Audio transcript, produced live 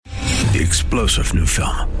The explosive new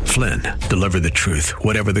film, Flynn, deliver the truth,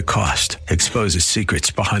 whatever the cost, exposes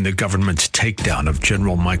secrets behind the government's takedown of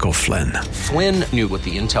General Michael Flynn. Flynn knew what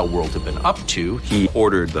the intel world had been up to. He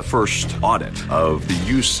ordered the first audit of the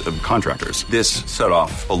use of contractors. This set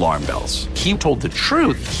off alarm bells. He told the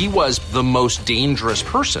truth. He was the most dangerous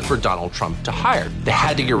person for Donald Trump to hire. They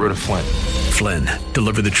had to get rid of Flynn. Flynn,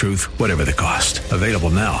 deliver the truth, whatever the cost. Available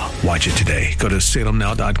now. Watch it today. Go to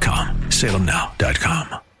salemnow.com.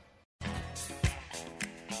 salemnow.com.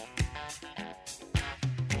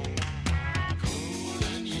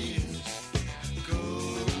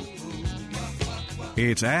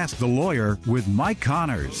 It's Ask the Lawyer with Mike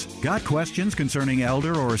Connors. Got questions concerning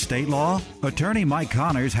elder or estate law? Attorney Mike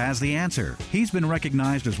Connors has the answer. He's been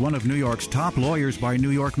recognized as one of New York's top lawyers by New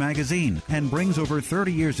York Magazine and brings over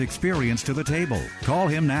 30 years' experience to the table. Call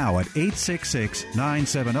him now at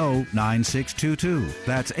 866-970-9622.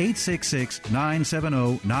 That's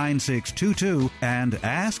 866-970-9622 and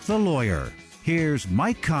ask the lawyer. Here's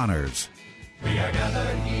Mike Connors. We are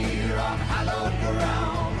gathered here on hallowed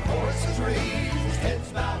ground, horses raised.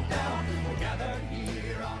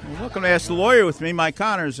 Welcome to Ask the Lawyer with me, Mike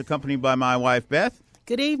Connors, accompanied by my wife, Beth.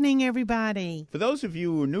 Good evening, everybody. For those of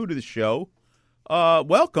you who are new to the show,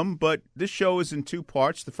 welcome, but this show is in two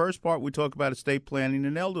parts. The first part, we talk about estate planning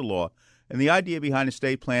and elder law. And the idea behind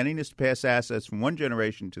estate planning is to pass assets from one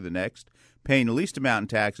generation to the next, paying the least amount in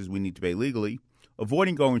taxes we need to pay legally,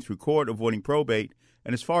 avoiding going through court, avoiding probate,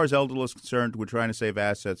 and as far as elder law is concerned, we're trying to save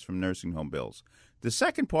assets from nursing home bills. The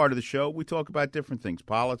second part of the show, we talk about different things,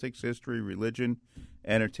 politics, history, religion,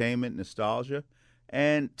 entertainment, nostalgia.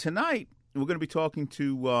 And tonight, we're going to be talking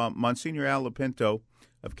to Monsignor Al Lopinto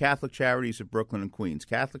of Catholic Charities of Brooklyn and Queens.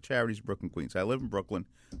 Catholic Charities of Brooklyn and Queens. I live in Brooklyn,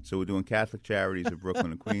 so we're doing Catholic Charities of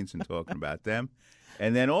Brooklyn and Queens and talking about them.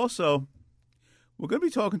 And then also, we're going to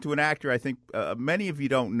be talking to an actor I think many of you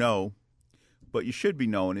don't know, but you should be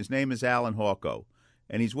knowing. His name is Alan Hawko.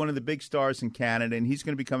 And he's one of the big stars in Canada, and he's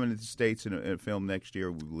going to be coming to the States in a film next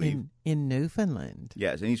year, we believe. In Newfoundland.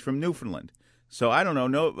 Yes, and he's from Newfoundland. So I don't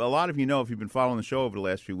know. A lot of you know if you've been following the show over the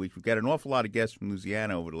last few weeks, we've got an awful lot of guests from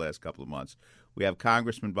Louisiana over the last couple of months. We have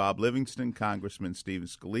Congressman Bob Livingston, Congressman Stephen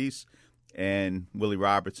Scalise, and Willie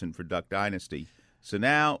Robertson for Duck Dynasty. So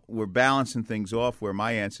now we're balancing things off where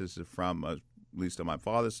my ancestors are from, at least on my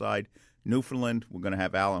father's side, Newfoundland. We're going to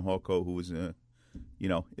have Alan Hawko, who is a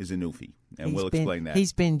Newfie, and we'll explain that.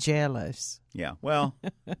 He's been jealous. Yeah, well,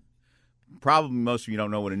 probably most of you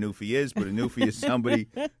don't know what a Newfie is, but a Newfie is somebody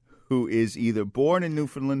who is either born in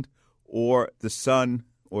Newfoundland or the son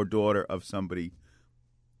or daughter of somebody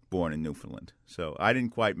born in Newfoundland. So I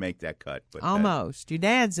didn't quite make that cut. But almost. Your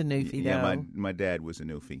dad's a Newfie, though. Yeah, my dad was a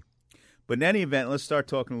Newfie. But in any event, let's start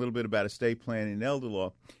talking a little bit about estate planning and elder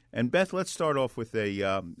law. And, Beth, let's start off with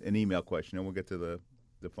an email question, and we'll get to the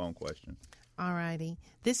phone question. All righty.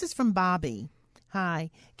 This is from Bobby.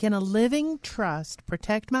 Hi. Can a living trust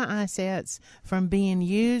protect my assets from being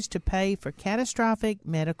used to pay for catastrophic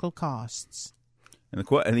medical costs? And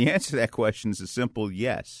the answer to that question is a simple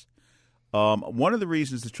yes. One of the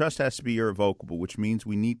reasons the trust has to be irrevocable, which means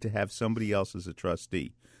we need to have somebody else as a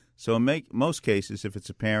trustee. So in most cases, if it's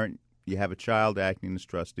a parent, you have a child acting as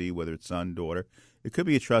trustee, whether it's son, daughter. It could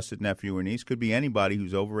be a trusted nephew or niece. It could be anybody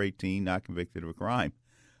who's over 18, not convicted of a crime,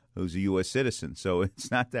 who's a U.S. citizen. So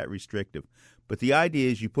it's not that restrictive. But the idea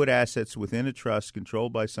is you put assets within a trust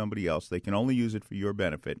controlled by somebody else. They can only use it for your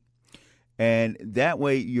benefit. And that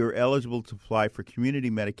way you're eligible to apply for community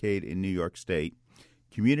Medicaid in New York State.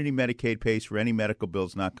 Community Medicaid pays for any medical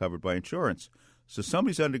bills not covered by insurance. So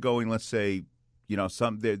somebody's undergoing, let's say,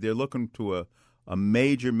 they're looking to a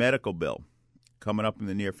major medical bill coming up in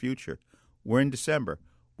the near future. We're in December.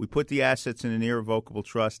 We put the assets in an irrevocable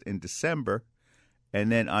trust in December. And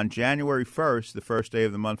then on January 1st, the first day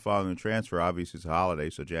of the month following the transfer, obviously it's a holiday,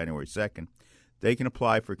 so January 2nd, they can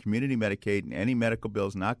apply for community Medicaid, and any medical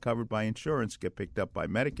bills not covered by insurance get picked up by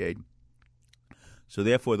Medicaid. So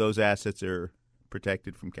therefore, those assets are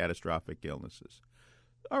protected from catastrophic illnesses.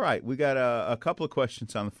 All right, we got a couple of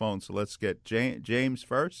questions on the phone, so let's get James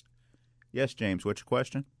first. Yes, James, what's your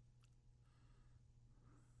question?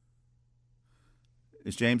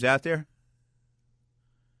 Is James out there?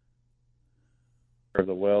 Of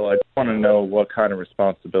the will. I just want to know what kind of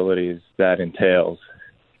responsibilities that entails.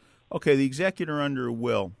 Okay, the executor under a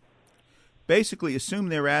will basically assume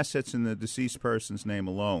their assets in the deceased person's name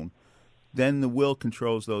alone. Then the will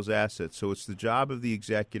controls those assets. So it's the job of the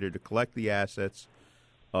executor to collect the assets.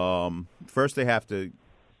 First, they have to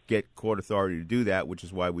get court authority to do that, which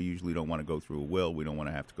is why we usually don't want to go through a will. We don't want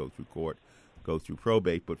to have to go through court, go through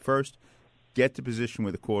probate. But first, get to position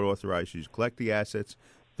where the court authorizes you to collect the assets.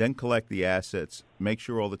 then collect the assets, make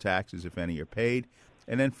sure all the taxes, if any, are paid,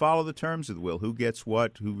 and then follow the terms of the will. Who gets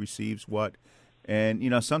what, who receives what. And,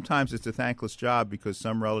 sometimes it's a thankless job because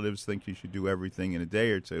some relatives think you should do everything in a day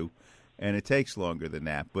or two, and it takes longer than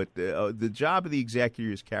that. But the job of the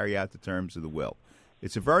executor is carry out the terms of the will.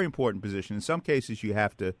 It's a very important position. In some cases, you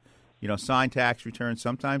have to, sign tax returns.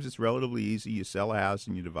 Sometimes it's relatively easy. You sell a house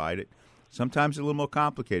and you divide it. Sometimes it's a little more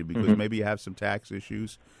complicated because maybe you have some tax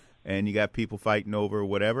issues and you got people fighting over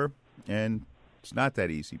whatever, and it's not that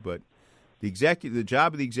easy. But the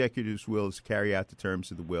job of the executor's will is to carry out the terms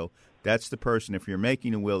of the will. That's the person, if you're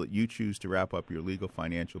making a will, that you choose to wrap up your legal,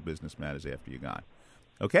 financial, business matters after you're gone.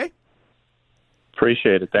 Okay?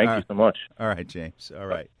 Appreciate it. Thank you so much. All right, James. All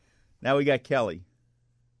right. Now we got Kelly.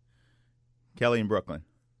 Kelly in Brooklyn.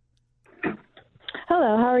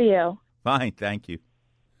 Hello, how are you? Fine, thank you.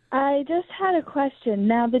 I just had a question.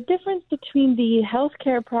 Now, the difference between the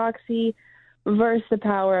healthcare proxy versus the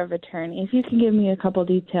power of attorney, if you can give me a couple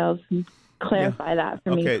details and clarify that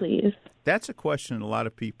for me, please. That's a question a lot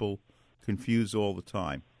of people confuse all the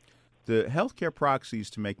time. The healthcare proxy is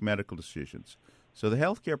to make medical decisions. So the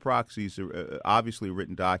healthcare proxies are obviously a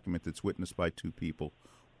written document that's witnessed by two people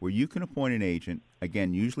where you can appoint an agent,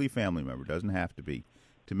 again, usually a family member, doesn't have to be,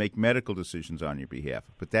 to make medical decisions on your behalf.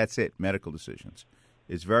 But that's it, medical decisions.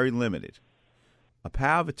 It's very limited. A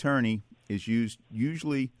power of attorney is used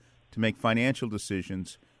usually to make financial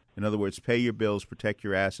decisions. In other words, pay your bills, protect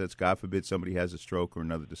your assets. God forbid somebody has a stroke or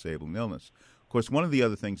another disabling illness. Of course, one of the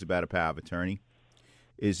other things about a power of attorney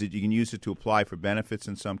is that you can use it to apply for benefits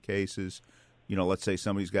in some cases. Let's say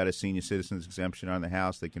somebody's got a senior citizen's exemption on the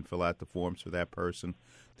house. They can fill out the forms for that person.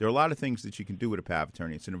 There are a lot of things that you can do with a power of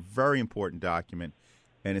attorney. It's a very important document,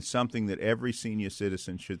 and it's something that every senior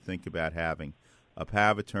citizen should think about having. A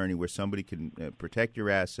power of attorney where somebody can protect your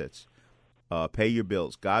assets, pay your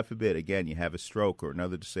bills. God forbid, again, you have a stroke or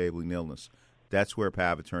another disabling illness. That's where a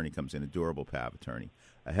power of attorney comes in, a durable power of attorney.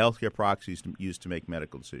 A healthcare proxy is used to make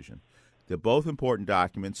medical decisions. They're both important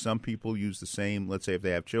documents. Some people use the same. Let's say if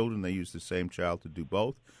they have children, they use the same child to do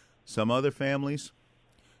both. Some other families,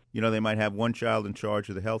 they might have one child in charge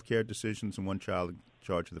of the healthcare decisions and one child in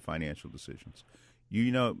charge of the financial decisions.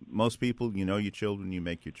 Most people, your children, you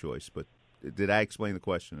make your choice. But did I explain the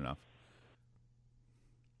question enough?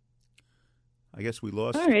 I guess we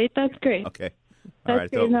lost. All right, that's great. Okay. That's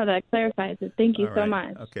great. So, no, that clarifies it. Thank you so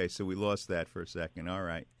much. Okay, so we lost that for a second. All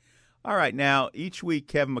right. Now, each week,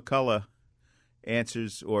 Kevin McCullough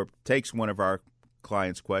answers or takes one of our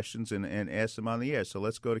clients' questions and asks them on the air. So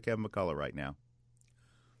let's go to Kevin McCullough right now.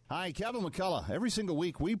 Hi, Kevin McCullough. Every single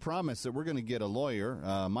week, we promise that we're going to get a lawyer,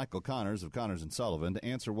 Michael Connors of Connors & Sullivan, to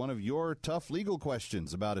answer one of your tough legal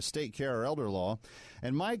questions about estate care or elder law.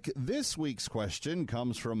 And, Mike, this week's question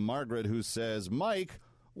comes from Margaret, who says, Mike,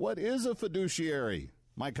 what is a fiduciary?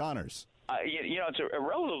 Mike Connors. It's a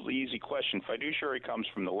relatively easy question. Fiduciary comes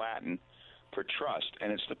from the Latin for trust,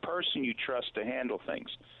 and it's the person you trust to handle things.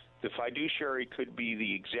 The fiduciary could be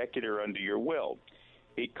the executor under your will.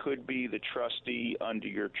 It could be the trustee under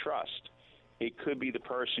your trust. It could be the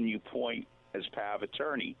person you appoint as power of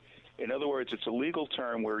attorney. In other words, it's a legal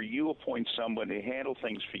term where you appoint someone to handle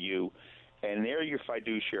things for you, and they're your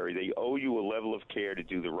fiduciary. They owe you a level of care to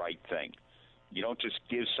do the right thing. You don't just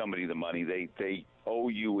give somebody the money. They owe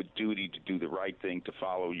you a duty to do the right thing, to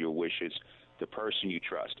follow your wishes. The person you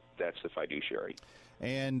trust, that's the fiduciary.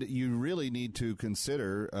 And you really need to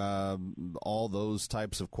consider all those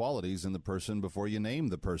types of qualities in the person before you name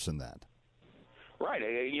the person that. Right.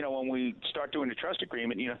 When we start doing the trust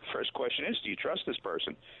agreement, the first question is, do you trust this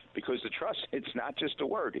person? Because the trust, it's not just a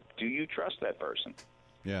word. Do you trust that person?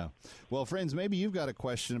 Yeah. Well, friends, maybe you've got a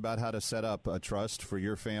question about how to set up a trust for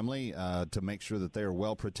your family to make sure that they are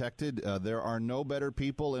well protected. There are no better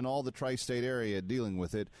people in all the tri-state area dealing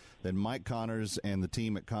with it than Mike Connors and the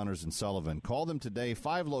team at Connors & Sullivan. Call them today,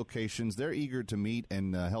 5 locations. They're eager to meet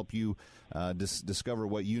and help you discover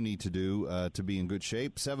what you need to do to be in good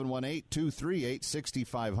shape.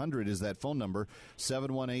 718-238-6500 is that phone number,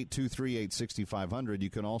 718-238-6500.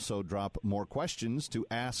 You can also drop more questions to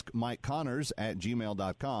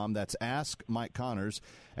askmikeconnors@gmail.com. That's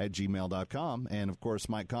askmikeconnors@gmail.com. And, of course,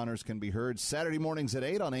 Mike Connors can be heard Saturday mornings at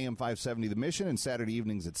 8 on AM 570 The Mission and Saturday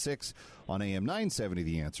evenings at 6 on AM 970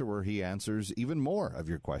 The Answer, where he answers even more of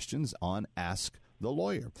your questions on Ask the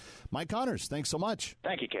Lawyer. Mike Connors, thanks so much.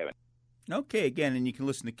 Thank you, Kevin. Okay, again, and you can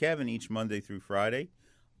listen to Kevin each Monday through Friday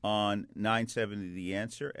on 970 The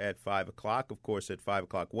Answer at 5 o'clock. Of course, at 5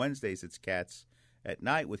 o'clock Wednesdays, it's Cats at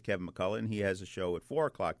Night with Kevin McCullough, and he has a show at 4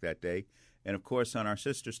 o'clock that day. And, of course, on our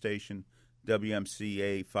sister station,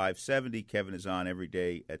 WMCA 570, Kevin is on every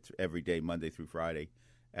day, Monday through Friday,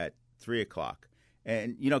 at 3 o'clock.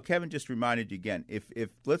 And, Kevin just reminded you again, if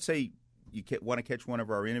let's say you want to catch one of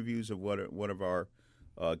our interviews of one of our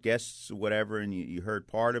guests or whatever, and you heard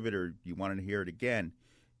part of it or you wanted to hear it again,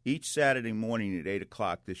 each Saturday morning at 8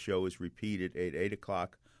 o'clock, this show is repeated at 8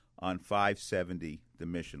 o'clock on 570 The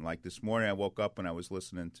Mission. Like this morning, I woke up and I was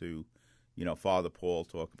listening to, Father Paul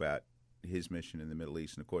talk about his mission in the Middle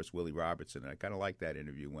East, and, of course, Willie Robertson. And I kind of liked that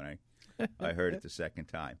interview when I heard it the second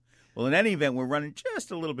time. Well, in any event, we're running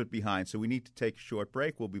just a little bit behind, so we need to take a short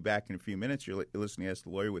break. We'll be back in a few minutes. You're listening to Ask the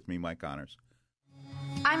Lawyer with me, Mike Connors.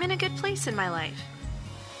 I'm in a good place in my life.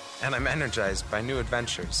 And I'm energized by new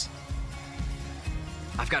adventures.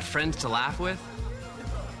 I've got friends to laugh with.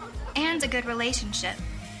 And a good relationship.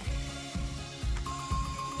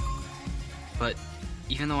 But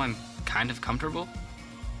even though I'm kind of comfortable,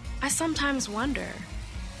 I sometimes wonder,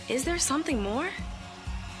 is there something more?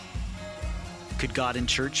 Could God and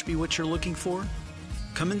church be what you're looking for?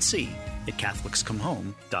 Come and see at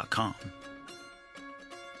CatholicsComeHome.com.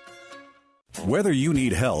 Whether you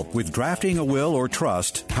need help with drafting a will or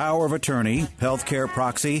trust, power of attorney, healthcare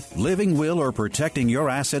proxy, living will, or protecting your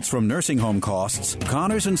assets from nursing home costs,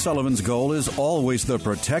 Connors & Sullivan's goal is always the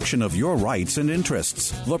protection of your rights and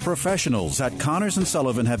interests. The professionals at Connors &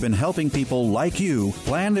 Sullivan have been helping people like you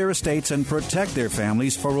plan their estates and protect their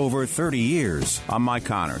families for over 30 years. I'm Mike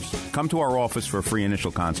Connors. Come to our office for a free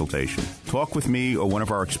initial consultation. Talk with me or one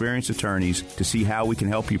of our experienced attorneys to see how we can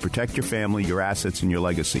help you protect your family, your assets, and your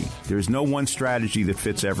legacy. There is no one strategy that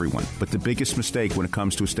fits everyone, but the biggest mistake when it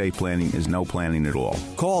comes to estate planning is no planning at all.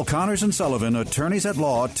 Call Connors & Sullivan, attorneys at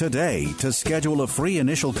law, today to schedule a free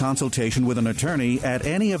initial consultation with an attorney at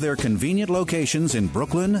any of their convenient locations in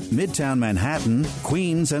Brooklyn, Midtown Manhattan,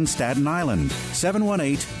 Queens, and Staten Island.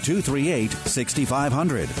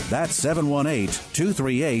 718-238-6500. That's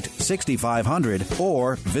 718-238-6500,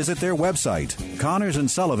 or visit their website,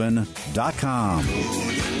 ConnorsandSullivan.com.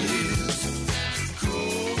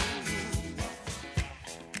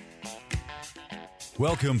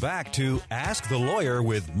 Welcome back to Ask the Lawyer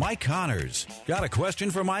with Mike Connors. Got a question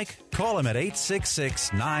for Mike? Call him at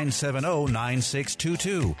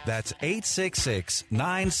 866-970-9622. That's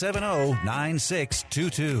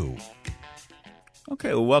 866-970-9622.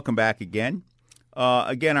 Okay, well, welcome back again.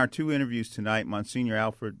 Again, our two interviews tonight, Monsignor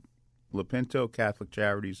Alfred Lopinto, Catholic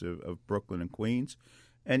Charities of Brooklyn and Queens.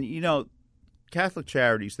 And, Catholic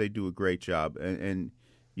Charities, they do a great job. And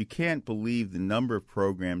you can't believe the number of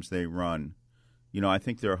programs they run. I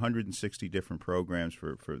think there are 160 different programs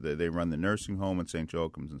they run the nursing home at St.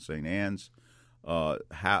 Joachim's and St. Anne's,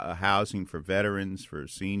 housing for veterans, for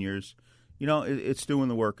seniors. It's doing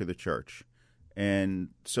the work of the church. And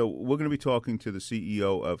so we're going to be talking to the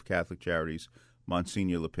CEO of Catholic Charities,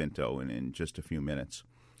 Monsignor Lopinto, in just a few minutes.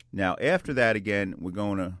 Now, after that, again, we're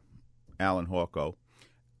going to Alan Hawko.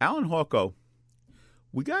 Alan Hawko,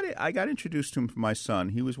 I got introduced to him from my son.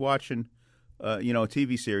 He was watching a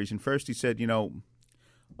TV series, and first he said,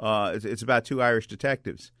 it's about two Irish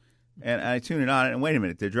detectives. And I tuned it on, and wait a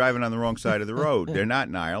minute, they're driving on the wrong side of the road. They're not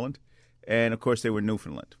in Ireland. And, of course, they were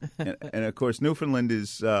Newfoundland. And of course, Newfoundland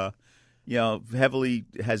is, has a heavily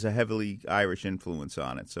Irish influence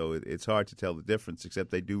on it. So it's hard to tell the difference,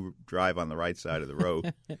 except they do drive on the right side of the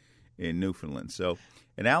road in Newfoundland. So,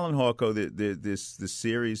 and Alan Hawko, this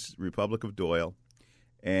series, Republic of Doyle,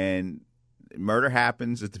 and murder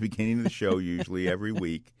happens at the beginning of the show, usually every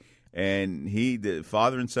week, and the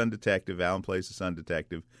father and son detective, Alan plays the son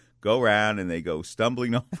detective, go around and they go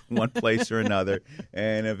stumbling off one place or another,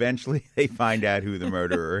 and eventually they find out who the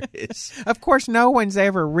murderer is. Of course, no one's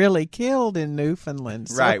ever really killed in Newfoundland.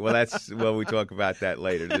 So. Right. Well, we talk about that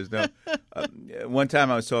later. There's no. One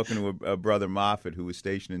time I was talking to a brother Moffat who was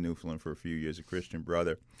stationed in Newfoundland for a few years, a Christian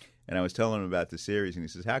brother. And I was telling him about the series, and he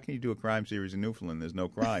says, how can you do a crime series in Newfoundland? There's no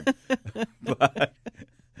crime. But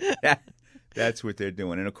that's what they're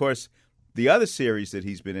doing. And, of course, the other series that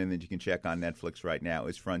he's been in that you can check on Netflix right now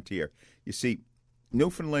is Frontier. You see,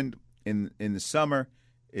 Newfoundland in the summer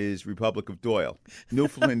is Republic of Doyle.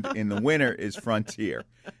 Newfoundland in the winter is Frontier.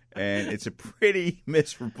 And it's a pretty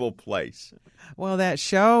miserable place. Well, that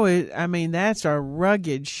show that's a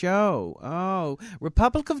rugged show. Oh,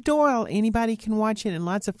 Republic of Doyle, anybody can watch it and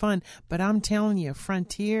lots of fun. But I'm telling you,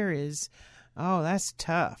 Frontier is, that's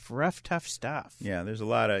tough, rough, tough stuff. Yeah, there's a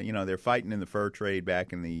lot of, they're fighting in the fur trade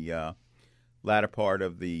back in the latter part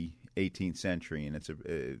of the 18th century. And it's,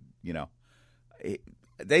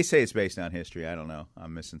 they say it's based on history. I don't know.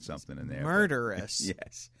 I'm missing something in there. Murderous.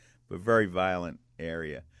 Yes, but very violent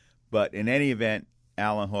area. But in any event,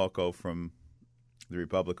 Alan Hawko from the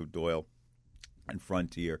Republic of Doyle and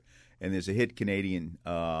Frontier. And there's a hit Canadian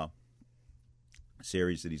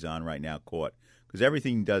series that he's on right now called because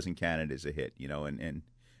everything he does in Canada is a hit, you know, and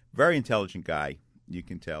very intelligent guy. You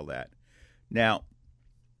can tell that. Now,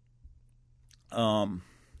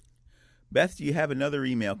 Beth, do you have another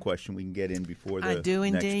email question we can get in before the I do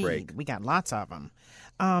next indeed. break? We got lots of them.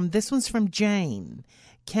 This one's from Jane.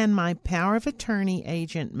 Can my power of attorney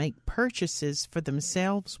agent make purchases for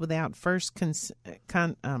themselves without first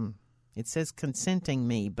it says consenting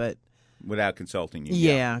me, but without consulting you?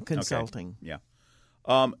 Yeah, consulting. Okay.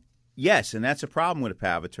 Yeah. Yes, and that's a problem with a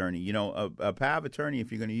power of attorney. You know, a power of attorney,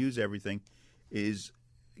 if you're going to use everything,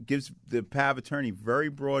 gives the power of attorney very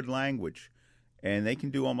broad language, and they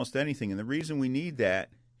can do almost anything. And the reason we need that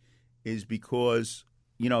is because,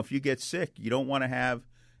 you know, if you get sick, you don't want to have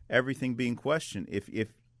everything being questioned. If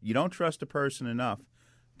you don't trust a person enough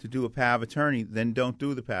to do a power of attorney, then don't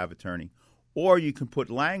do the power of attorney. Or you can put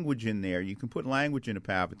language in there. You can put language in a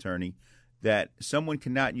power of attorney that someone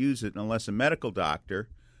cannot use it unless a medical doctor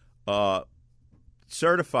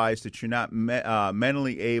certifies that you're not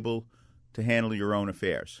mentally able to handle your own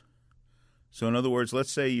affairs. So, in other words,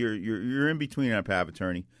 let's say you're in between a power of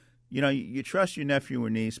attorney. You know, you trust your nephew or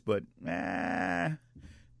niece, but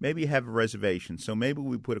maybe you have a reservation. So maybe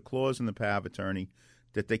we put a clause in the power of attorney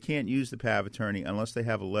that they can't use the power of attorney unless they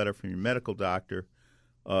have a letter from your medical doctor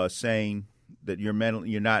saying that you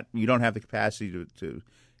don't have the capacity to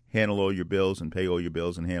handle all your bills and pay all your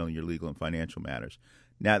bills and handle your legal and financial matters.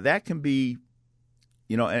 Now, that can be,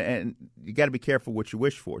 you know, and you got to be careful what you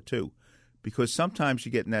wish for, too, because sometimes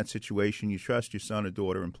you get in that situation, you trust your son or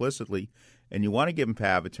daughter implicitly, and you want to give them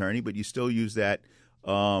power of attorney, but you still use that,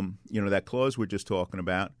 you know, that clause we're just talking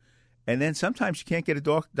about, and then sometimes you can't get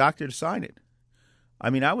a doctor to sign it.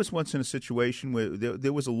 I mean, I was once in a situation where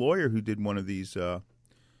there was a lawyer who did one of these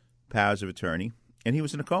powers of attorney, and he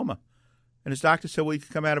was in a coma. And his doctor said, well, he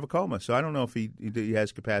could come out of a coma. So I don't know if he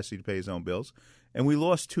has capacity to pay his own bills. And we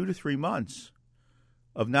lost 2 to 3 months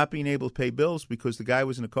of not being able to pay bills because the guy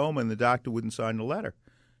was in a coma and the doctor wouldn't sign the letter.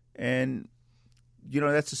 And, you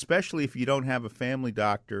know, that's especially if you don't have a family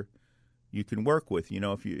doctor you can work with. You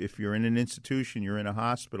know, if you're in an institution, you're in a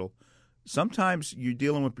hospital, sometimes you're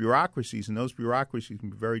dealing with bureaucracies, and those bureaucracies can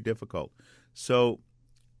be very difficult. So,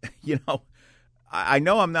 you know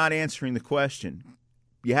I'm not answering the question.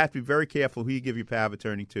 You have to be very careful who you give your power of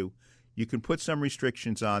attorney to. You can put some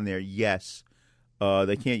restrictions on there, yes.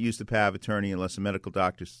 They can't use the power of attorney unless a medical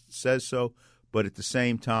doctor says so. But at the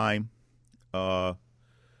same time,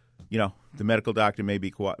 you know, the medical doctor may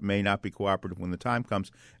not be cooperative when the time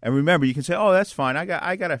comes. And remember, you can say, "Oh, that's fine.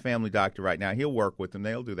 I got a family doctor right now. He'll work with them.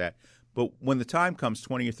 They'll do that." But when the time comes,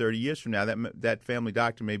 20 or 30 years from now, that family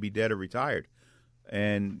doctor may be dead or retired,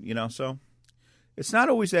 and you know, so it's not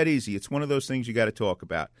always that easy. It's one of those things you got to talk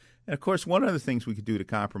about. And of course, one of the things we could do to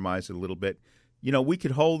compromise it a little bit, you know, we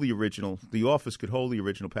could hold the office could hold the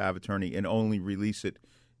original power of attorney and only release it,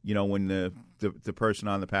 you know, when the person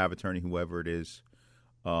on the power of attorney, whoever it is,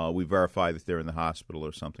 we verify that they're in the hospital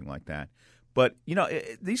or something like that. But, you know,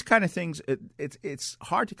 these kind of things, it's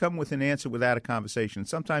hard to come with an answer without a conversation.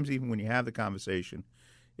 Sometimes even when you have the conversation,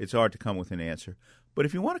 it's hard to come with an answer. But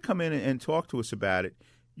if you want to come in and talk to us about it,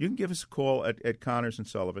 you can give us a call at Connors and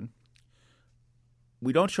Sullivan.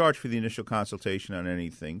 We don't charge for the initial consultation on any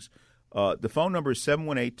things. The phone number is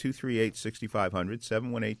 718-238-6500,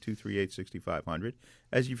 718-238-6500.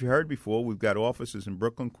 As you've heard before, we've got offices in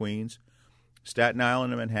Brooklyn, Queens, Staten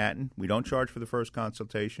Island, and Manhattan. We don't charge for the first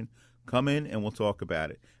consultation. Come in and we'll talk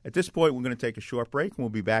about it. At this point, we're going to take a short break, and we'll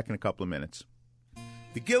be back in a couple of minutes.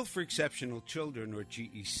 The Guild for Exceptional Children, or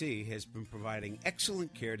GEC, has been providing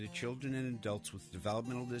excellent care to children and adults with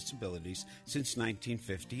developmental disabilities since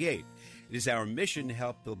 1958. It is our mission to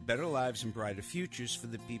help build better lives and brighter futures for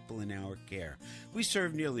the people in our care. We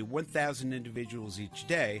serve nearly 1,000 individuals each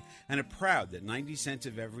day and are proud that 90 cents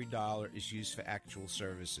of every dollar is used for actual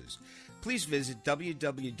services. Please visit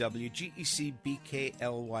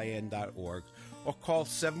www.gecbklyn.org or call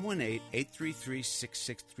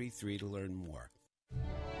 718-833-6633 to learn more.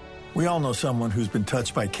 We all know someone who's been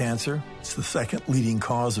touched by cancer. It's the second leading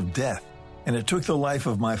cause of death. And it took the life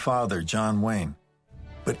of my father, John Wayne.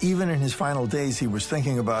 But even in his final days, he was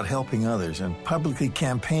thinking about helping others and publicly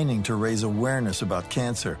campaigning to raise awareness about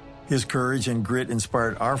cancer. His courage and grit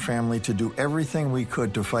inspired our family to do everything we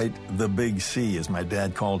could to fight the big C, as my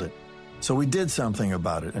dad called it. So we did something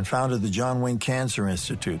about it and founded the John Wayne Cancer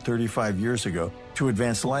Institute 35 years ago to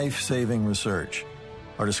advance life-saving research.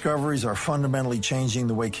 Our discoveries are fundamentally changing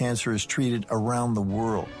the way cancer is treated around the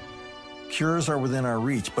world. Cures are within our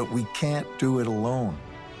reach, but we can't do it alone.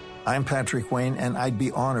 I'm Patrick Wayne, and I'd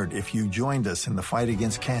be honored if you joined us in the fight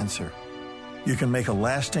against cancer. You can make a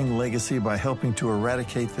lasting legacy by helping to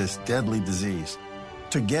eradicate this deadly disease.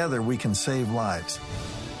 Together we can save lives.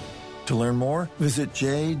 To learn more, visit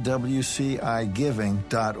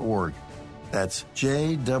jwcigiving.org. That's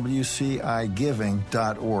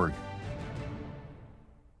jwcigiving.org.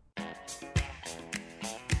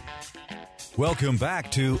 Welcome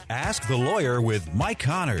back to Ask the Lawyer with Mike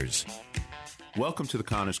Connors. Welcome to the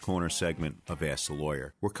Connors Corner segment of Ask the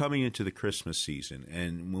Lawyer. We're coming into the Christmas season,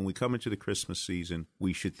 and when we come into the Christmas season,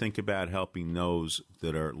 we should think about helping those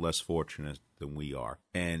that are less fortunate than we are.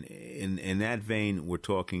 And in that vein, we're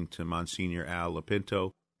talking to Monsignor Al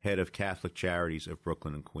Lapinto, head of Catholic Charities of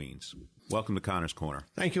Brooklyn and Queens. Welcome to Connors Corner.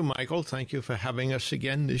 Thank you, Michael. Thank you for having us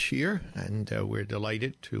again this year, and we're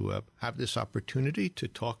delighted to have this opportunity to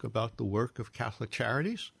talk about the work of Catholic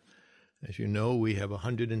Charities. As you know, we have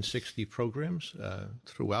 160 programs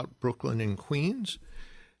throughout Brooklyn and Queens.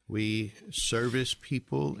 We service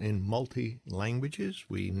people in multi-languages.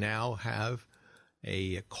 We now have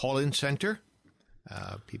a call-in center.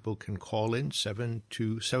 People can call in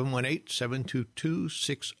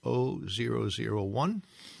 718-722-60001.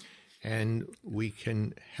 And we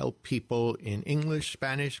can help people in English,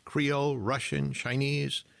 Spanish, Creole, Russian,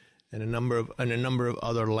 Chinese, and a number of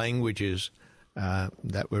other languages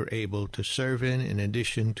that we're able to serve in. In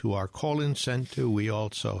addition to our call-in center, we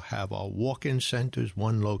also have our walk-in centers,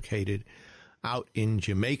 one located out in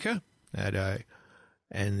Jamaica,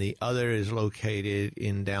 and the other is located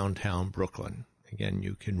in downtown Brooklyn. Again,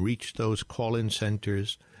 you can reach those call-in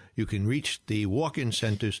centers. You can reach the walk-in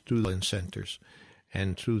centers through the centers.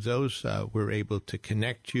 And through those, we're able to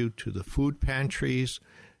connect you to the food pantries.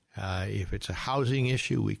 If it's a housing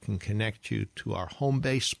issue, we can connect you to our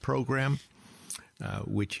home-based program,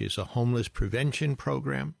 which is a homeless prevention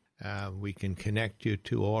program. We can connect you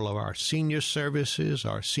to all of our senior services,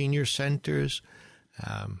 our senior centers.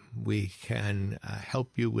 We can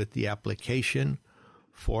help you with the application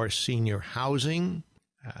for senior housing.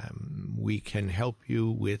 We can help you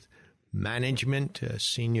with management,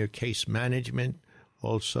 senior case management.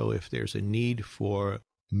 Also, if there's a need for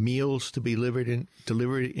meals to be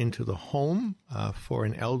delivered into the home for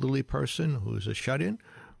an elderly person who's a shut-in,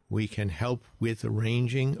 we can help with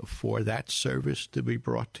arranging for that service to be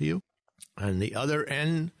brought to you. On the other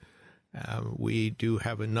end, we do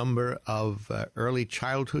have a number of early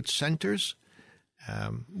childhood centers,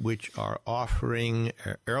 which are offering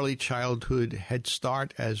early childhood Head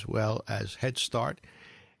Start as well as Head Start.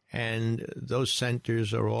 And those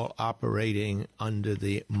centers are all operating under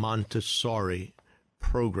the Montessori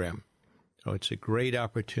program. So it's a great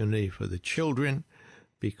opportunity for the children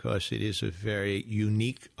because it is a very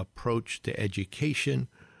unique approach to education,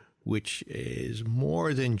 which is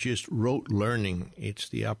more than just rote learning. It's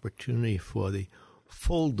the opportunity for the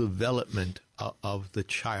full development of the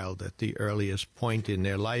child at the earliest point in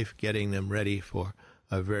their life, getting them ready for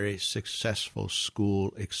a very successful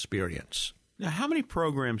school experience. Now, how many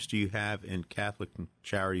programs do you have in Catholic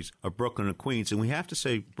Charities of Brooklyn and Queens? And we have to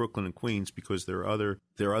say Brooklyn and Queens because there are other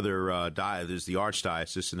there's the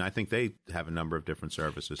Archdiocese, and I think they have a number of different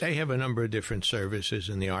services. They have a number of different services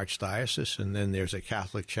in the Archdiocese, and then there's a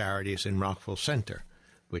Catholic Charities in Rockville Center,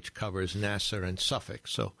 which covers Nassau and Suffolk.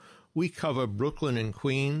 So we cover Brooklyn and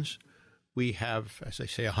Queens. We have, as I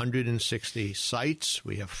say, 160 sites.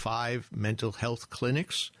 We have 5 mental health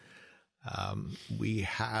clinics. We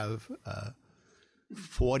have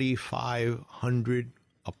 4,500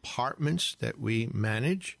 apartments that we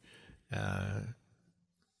manage,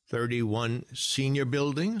 31 senior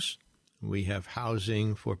buildings. We have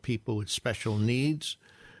housing for people with special needs.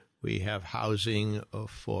 We have housing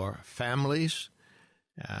for families,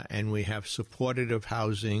 and we have supportive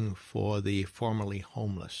housing for the formerly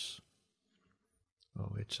homeless.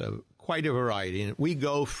 So it's quite a variety. And we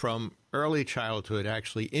go from early childhood,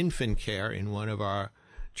 actually infant care in one of our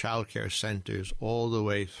child care centers, all the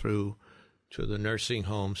way through to the nursing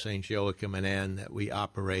home, St. Joachim and Anne, that we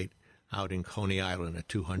operate out in Coney Island, a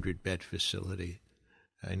 200-bed facility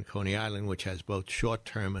in Coney Island, which has both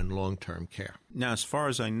short-term and long-term care. Now, as far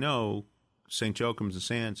as I know, St. Joachim's and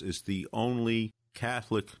Sands is the only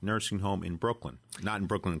Catholic nursing home in Brooklyn. Not in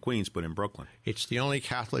Brooklyn and Queens, but in Brooklyn. It's the only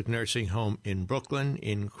Catholic nursing home in Brooklyn.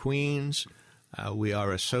 In Queens, we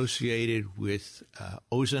are associated with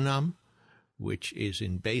Ozanam, which is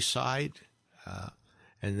in Bayside,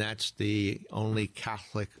 and that's the only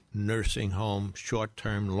Catholic nursing home,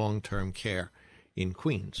 short-term, long-term care in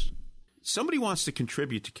Queens. Somebody wants to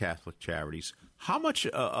contribute to Catholic Charities. How much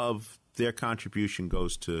of their contribution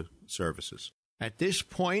goes to services? At this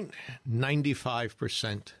point,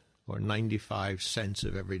 95% or 95 cents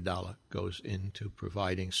of every dollar goes into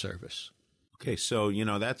providing service. Okay, so,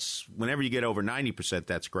 that's whenever you get over 90%,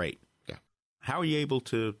 that's great. Yeah. How are you able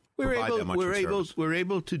to provide that much service? We're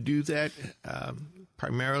able to do that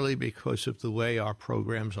primarily because of the way our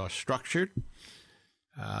programs are structured,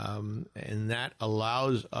 and that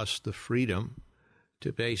allows us the freedom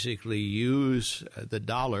to basically use the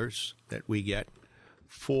dollars that we get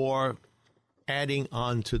for adding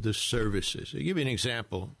on to the services. I'll give you an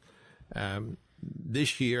example.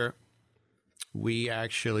 This year, we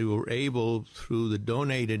actually were able, through the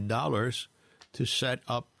donated dollars, to set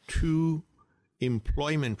up 2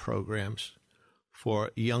 employment programs for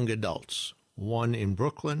young adults, one in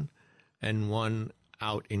Brooklyn and one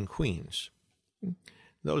out in Queens.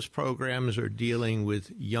 Those programs are dealing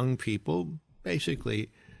with young people, basically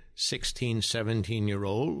 16,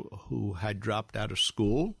 17-year-old who had dropped out of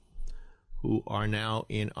school, who are now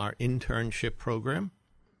in our internship program.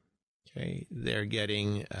 Okay, they're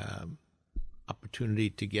getting opportunity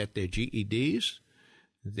to get their GEDs.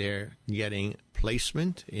 They're getting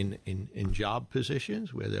placement in job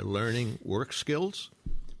positions where they're learning work skills,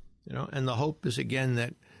 and the hope is, again,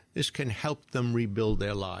 that this can help them rebuild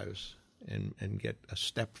their lives and get a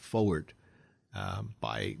step forward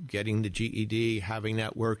by getting the GED, having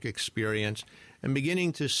that work experience, and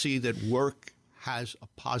beginning to see that work has a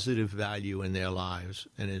positive value in their lives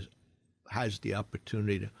and has the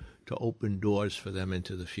opportunity to open doors for them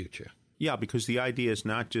into the future. Yeah, because the idea is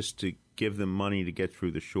not just to give them money to get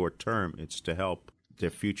through the short term. It's to help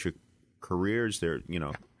their future careers.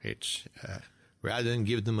 It's rather than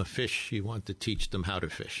give them a fish, you want to teach them how to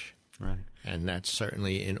fish. Right. And that's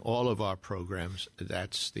certainly in all of our programs,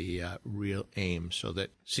 that's the real aim. So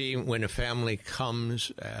that, when a family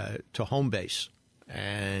comes to home base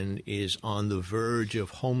and is on the verge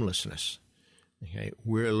of homelessness, okay,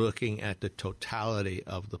 we're looking at the totality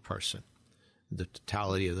of the person, the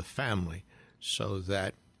totality of the family, so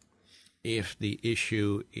that if the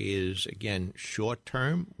issue is, again,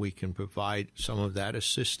 short-term, we can provide some of that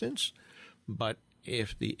assistance. But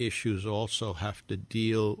if the issues also have to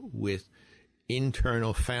deal with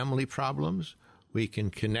internal family problems, we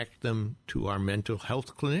can connect them to our mental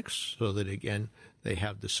health clinics so that, again, they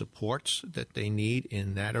have the supports that they need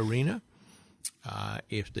in that arena.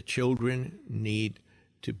 If the children need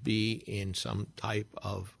to be in some type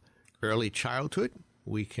of early childhood,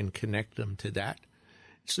 we can connect them to that.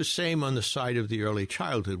 It's the same on the side of the early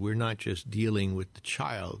childhood. We're not just dealing with the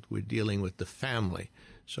child, we're dealing with the family.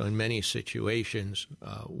 So in many situations,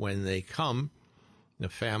 when they come, the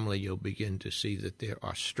family, you'll begin to see that there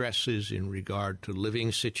are stresses in regard to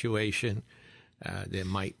living situation. There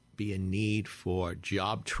might be a need for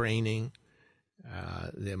job training.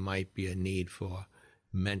 There might be a need for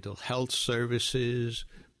mental health services.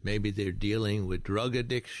 Maybe they're dealing with drug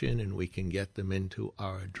addiction, and we can get them into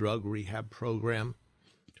our drug rehab program.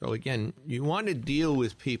 So again, you want to deal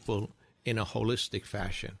with people in a holistic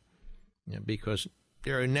fashion, because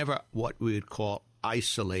there are never what we would call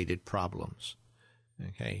isolated problems.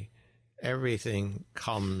 Okay, everything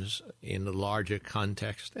comes in a larger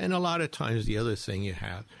context, and a lot of times the other thing you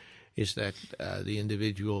have is that the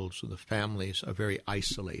individuals or the families are very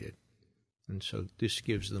isolated, and so this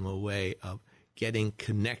gives them a way of getting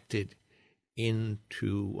connected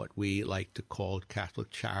into what we like to call Catholic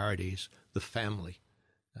Charities, the family,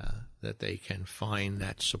 that they can find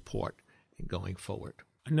that support in going forward.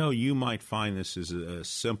 I know you might find this as a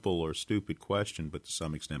simple or stupid question, but to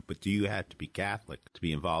some extent, but do you have to be Catholic to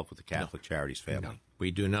be involved with the Catholic Charities family? No.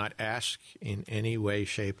 We do not ask in any way,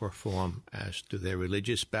 shape, or form as to their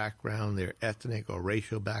religious background, their ethnic or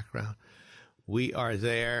racial background. We are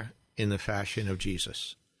there in the fashion of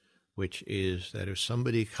Jesus, which is that if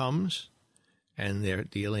somebody comes and they're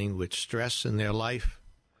dealing with stress in their life,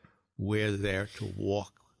 we're there to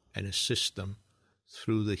walk and assist them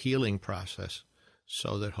through the healing process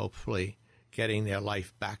so that hopefully getting their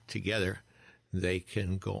life back together, they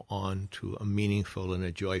can go on to a meaningful and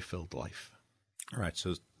a joy-filled life. All right,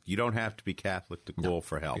 so you don't have to be Catholic to call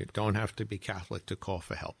for help. You don't have to be Catholic to call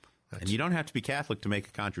for help. And you don't have to be Catholic to make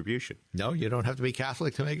a contribution. No, you don't have to be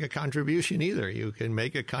Catholic to make a contribution either. You can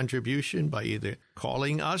make a contribution by either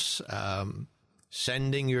calling us,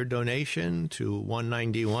 sending your donation to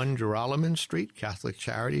 191 Geralman Street, Catholic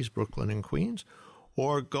Charities, Brooklyn and Queens,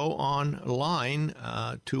 or go online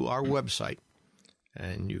to our website,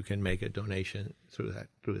 and you can make a donation through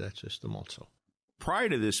that system also. Prior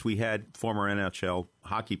to this, we had former NHL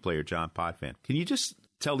hockey player John Potvin. Can you just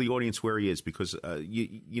tell the audience where he is? Because,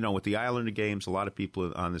 you know, with the Islander games, a lot of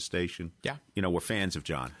people on the station, were fans of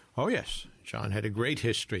John. Oh, yes. John had a great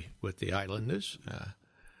history with the Islanders.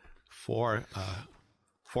 Four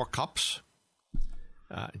cups.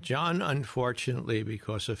 John, unfortunately,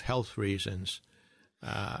 because of health reasons,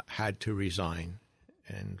 had to resign.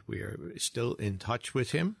 and we are still in touch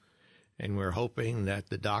with him, and we're hoping that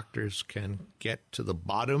the doctors can get to the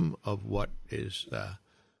bottom of what is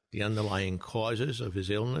the underlying causes of his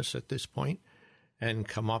illness at this point and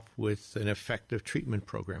come up with an effective treatment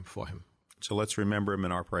program for him. So let's remember him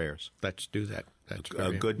in our prayers. Let's do that. That's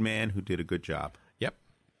a good man who did a good job. Yep.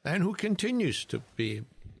 And who continues to be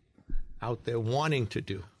out there wanting to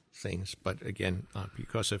do things, but again,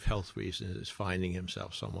 because of health reasons, is finding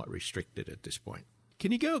himself somewhat restricted at this point.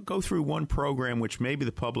 Can you go through one program which maybe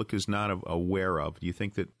the public is not aware of? Do you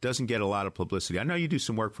think that doesn't get a lot of publicity? I know you do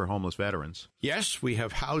some work for homeless veterans. Yes, we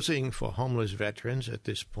have housing for homeless veterans at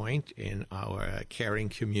this point in our caring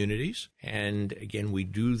communities. And again, we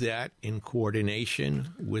do that in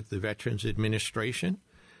coordination with the Veterans Administration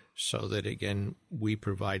so that, again, we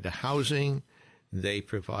provide the housing. They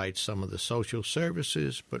provide some of the social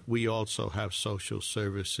services, but we also have social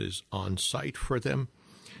services on site for them.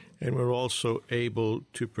 And we're also able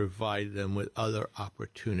to provide them with other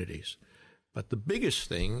opportunities. But the biggest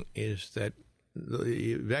thing is that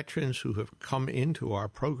the veterans who have come into our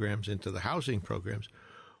programs, into the housing programs,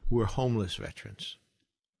 were homeless veterans.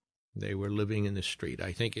 They were living in the street.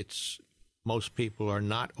 I think most people are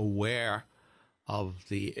not aware of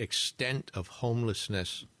the extent of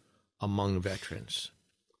homelessness among veterans.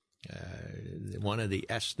 One of the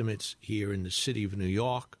estimates here in the city of New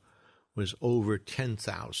York was over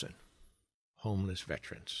 10,000 homeless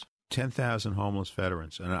veterans. 10,000 homeless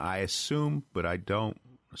veterans. And I assume, but I don't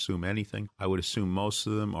assume anything, I would assume most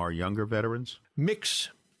of them are younger veterans? Mix,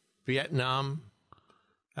 Vietnam,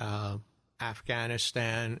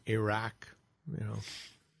 Afghanistan, Iraq,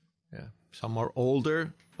 Some are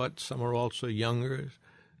older, but some are also younger,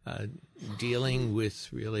 dealing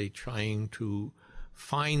with really trying to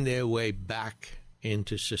find their way back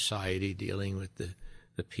into society, dealing with the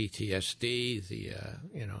PTSD, the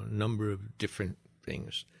number of different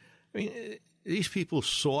things. I mean, these people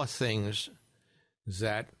saw things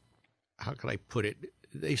that, how could I put it?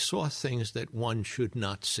 They saw things that one should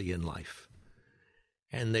not see in life.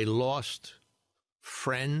 And they lost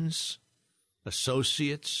friends,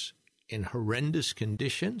 associates in horrendous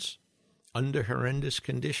conditions, under horrendous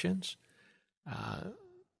conditions.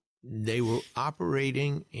 They were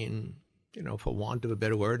operating in, for want of a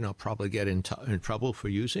better word, and I'll probably get in trouble for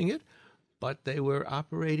using it, but they were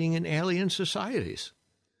operating in alien societies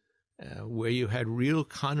where you had real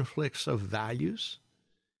conflicts of values,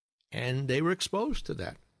 and they were exposed to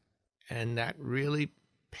that. And that really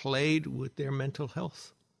played with their mental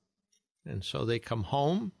health. And so they come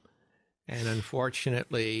home, and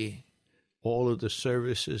unfortunately, all of the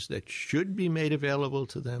services that should be made available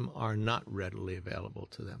to them are not readily available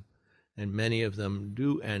to them. And many of them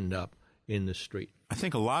do end up in the street. I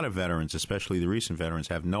think a lot of veterans, especially the recent veterans,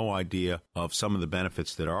 have no idea of some of the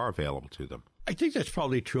benefits that are available to them. I think that's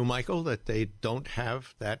probably true, Michael, that they don't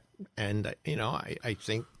have that. And, I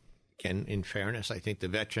think, again, in fairness, I think the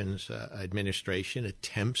Veterans Administration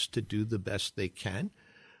attempts to do the best they can,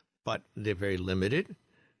 but they're very limited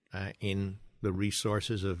in the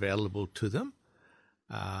resources available to them.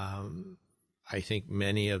 I think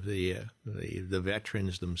many of the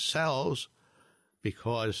veterans themselves,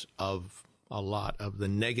 because of a lot of the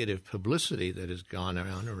negative publicity that has gone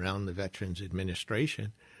around the Veterans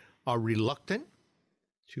Administration, are reluctant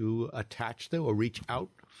to attach them or reach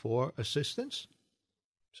out for assistance.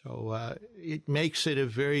 So it makes it a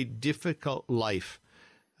very difficult life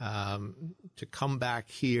to come back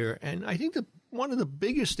here. And I think one of the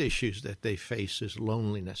biggest issues that they face is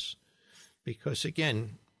loneliness. Because,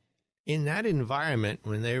 again, in that environment,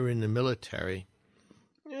 when they were in the military,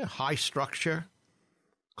 high structure,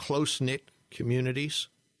 close-knit communities,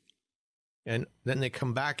 and then they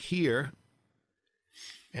come back here,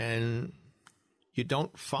 and you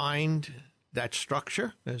don't find that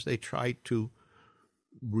structure as they try to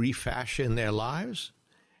refashion their lives,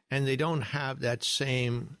 and they don't have that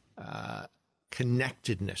same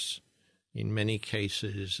connectedness. In many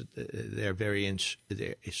cases, they're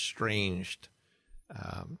they're estranged.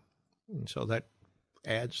 And so that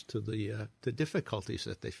adds to the difficulties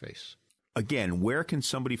that they face. Again, where can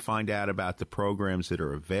somebody find out about the programs that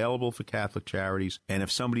are available for Catholic Charities? And if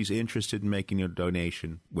somebody's interested in making a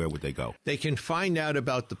donation, where would they go? They can find out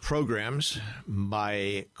about the programs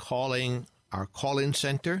by calling our call-in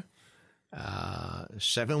center,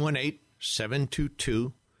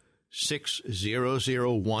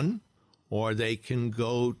 718-722-6001, or they can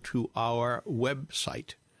go to our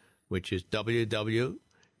website, which is www.ccbq.org.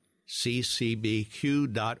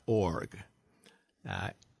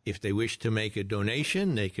 If they wish to make a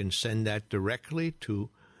donation, they can send that directly to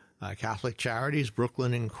Catholic Charities,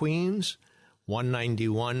 Brooklyn and Queens,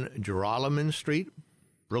 191 Joralemon Street,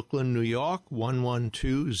 Brooklyn, New York,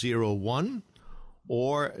 11201,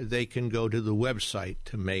 or they can go to the website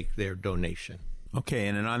to make their donation. Okay,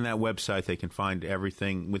 and then on that website they can find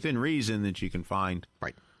everything within reason that you can find.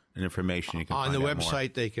 Right. And information you can on find the out website more.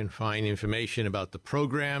 They can find information about the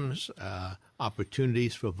programs,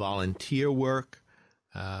 opportunities for volunteer work,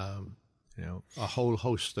 a whole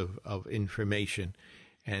host of information.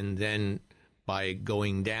 And then by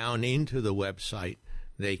going down into the website,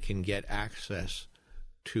 they can get access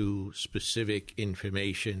to specific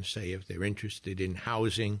information. Say if they're interested in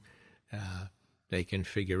housing, they can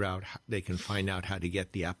find out how to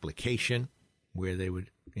get the application, where they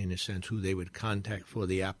would, in a sense, who they would contact for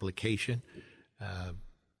the application.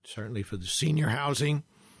 Certainly for the senior housing,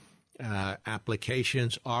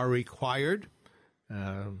 applications are required.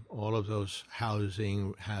 All of those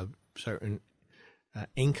housing have certain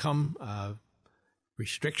income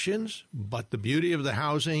restrictions, but the beauty of the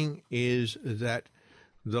housing is that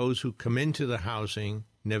those who come into the housing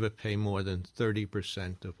never pay more than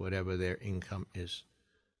 30% of whatever their income is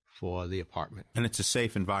for the apartment. And it's a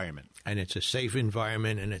safe environment. And it's a safe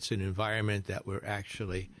environment, and it's an environment that we're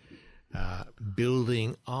actually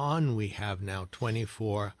building on. We have now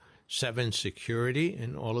 24/7 security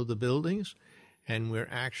in all of the buildings, and we're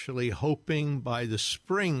actually hoping by the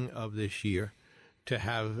spring of this year to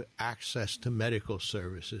have access to medical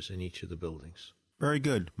services in each of the buildings. Very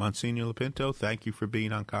good. Monsignor Lopinto, thank you for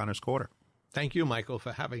being on Connor's Quarter. Thank you, Michael,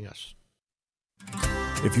 for having us.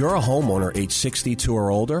 If you're a homeowner age 62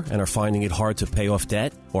 or older and are finding it hard to pay off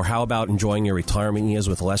debt, or how about enjoying your retirement years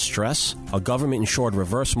with less stress? A government-insured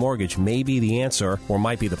reverse mortgage may be the answer or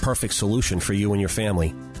might be the perfect solution for you and your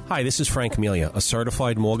family. Hi, this is Frank Melia, a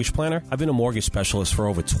certified mortgage planner. I've been a mortgage specialist for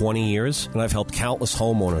over 20 years, and I've helped countless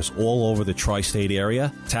homeowners all over the tri-state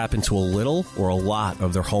area tap into a little or a lot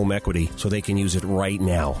of their home equity so they can use it right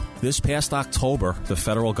now. This past October, the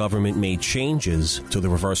federal government made changes to the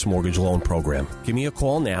reverse mortgage loan program. Give me a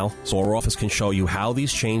call now so our office can show you how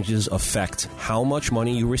these changes affect how much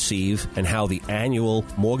money you receive and how the annual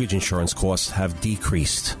mortgage insurance costs have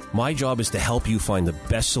decreased. My job is to help you find the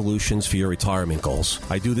best solutions for your retirement goals.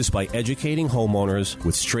 I do this by educating homeowners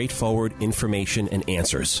with straightforward information and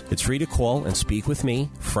answers. It's free to call and speak with me,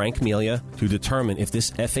 Frank Melia, to determine if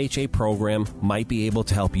this FHA program might be able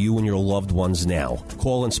to help you and your loved ones now.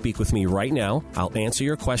 Call and speak with me right now. I'll answer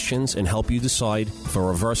your questions and help you decide if a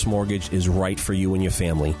reverse mortgage is right for you and your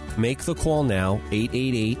family. Make the call now,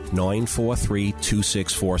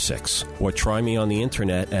 888-943-2646, or try me on the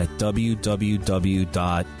internet at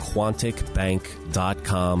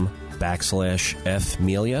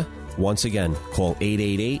www.quanticbank.com/FMelia. Once again, call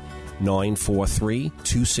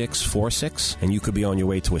 888-943-2646, and you could be on your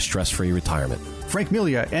way to a stress-free retirement. Frank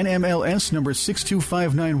Melia, NMLS number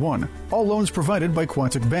 62591. All loans provided by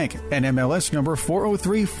Quantic Bank, NMLS number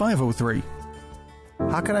 403503.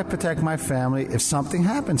 How can I protect my family if something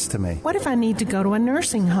happens to me? What if I need to go to a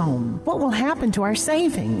nursing home? What will happen to our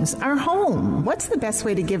savings, our home? What's the best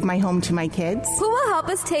way to give my home to my kids? Who will help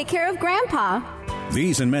us take care of Grandpa?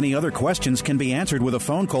 These and many other questions can be answered with a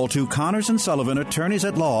phone call to Connors & Sullivan, Attorneys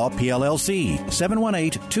at Law, PLLC,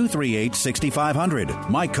 718-238-6500.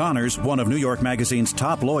 Mike Connors, one of New York Magazine's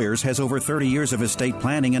top lawyers, has over 30 years of estate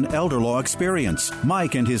planning and elder law experience.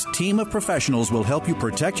 Mike and his team of professionals will help you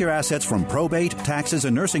protect your assets from probate, taxes,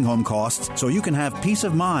 and nursing home costs so you can have peace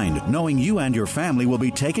of mind knowing you and your family will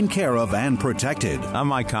be taken care of and protected. I'm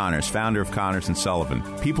Mike Connors, founder of Connors & Sullivan.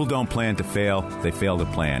 People don't plan to fail, they fail to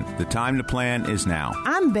plan. The time to plan is now.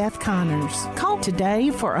 I'm Beth Connors. Call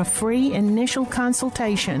today for a free initial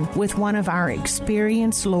consultation with one of our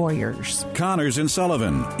experienced lawyers. Connors &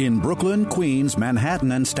 Sullivan in Brooklyn, Queens,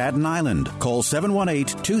 Manhattan, and Staten Island. Call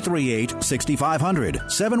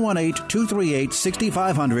 718-238-6500,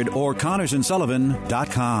 718-238-6500, or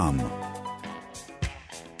ConnorsandSullivan.com.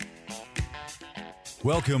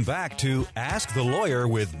 Welcome back to Ask the Lawyer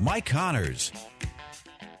with Mike Connors.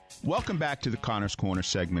 Welcome back to the Connors Corner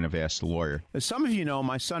segment of Ask the Lawyer. As some of you know,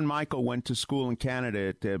 my son Michael went to school in Canada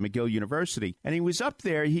at McGill University, and he was up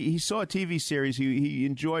there. He saw a TV series he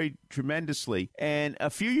enjoyed tremendously, and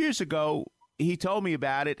a few years ago, he told me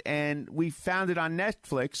about it, and we found it on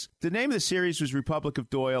Netflix. The name of the series was Republic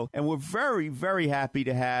of Doyle, and we're very, very happy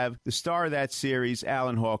to have the star of that series,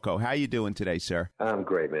 Alan Hawko. How you doing today, sir? I'm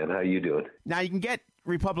great, man. How you doing? Now, you can get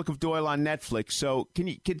Republic of Doyle on Netflix, so can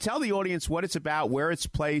you tell the audience what it's about, where it's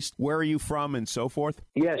placed, where are you from, and so forth?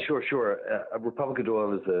 Yeah, sure. Republic of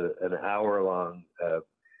Doyle is an hour-long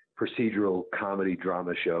procedural comedy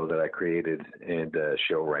drama show that I created and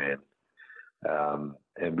show ran.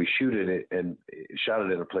 And we shot it in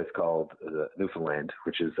a place called Newfoundland,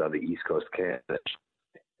 which is on the east coast of Canada.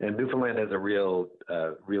 And Newfoundland has a real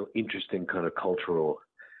interesting kind of cultural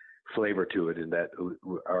flavor to it, in that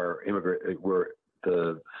our we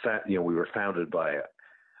were founded by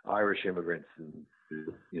Irish immigrants in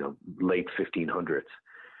late 1500s.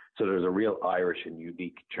 So there's a real Irish and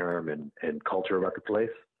unique charm and culture about the place.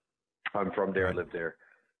 I'm from there, I live there,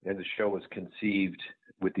 and the show was conceived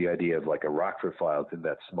with the idea of like a Rockford Files in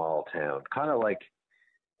that small town, kind of like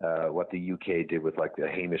what the UK did with like the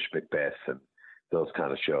Hamish Macbeth and those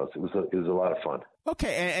kind of shows. It was a lot of fun.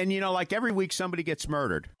 Okay, and like every week somebody gets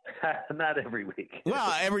murdered. Not every week.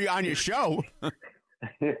 Well, on your show.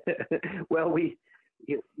 Well,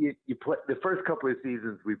 you play the first couple of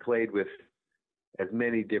seasons. We played with as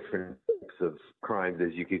many different types of crimes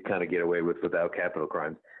as you could kind of get away with without capital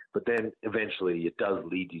crimes. But then eventually it does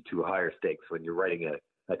lead you to higher stakes when you're writing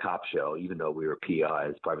a cop show. Even though we were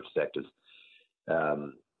PIs, private detectives,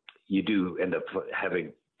 you do end up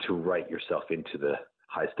having to write yourself into the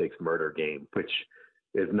high stakes murder game, which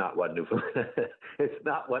is not what Newfoundland. It's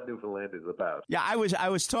not what Newfoundland is about. Yeah, I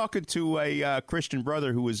was talking to a Christian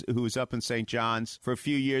brother who was up in St. John's for a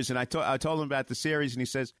few years, and I told him about the series, and he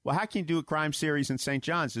says, "Well, how can you do a crime series in St.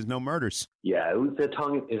 John's? There's no murders." Yeah,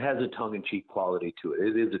 it has a tongue-in-cheek quality to it.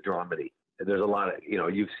 It is a dramedy. There's a lot of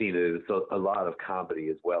you've seen it. It's a lot of comedy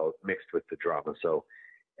as well mixed with the drama. So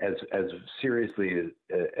as seriously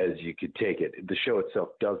as you could take it, the show itself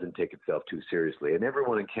doesn't take itself too seriously, and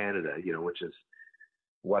everyone in Canada, which is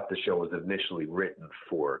what the show was initially written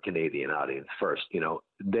for, Canadian audience first,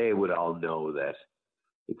 they would all know that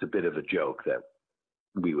it's a bit of a joke that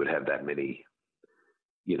we would have that many,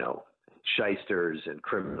 shysters and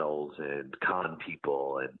criminals and con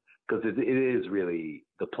people. And because it is really,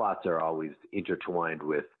 the plots are always intertwined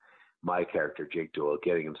with my character, Jake Doyle,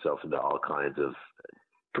 getting himself into all kinds of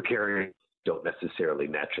precarious, don't necessarily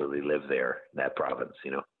naturally live there in that province,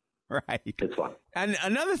 Right. It's fun. And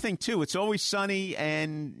another thing, too, it's always sunny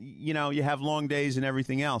and, you have long days and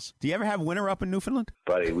everything else. Do you ever have winter up in Newfoundland?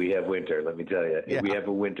 Buddy, we have winter, let me tell you. Yeah. We have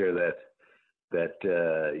a winter that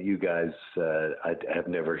you guys have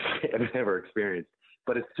never experienced.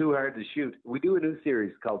 But it's too hard to shoot. We do a new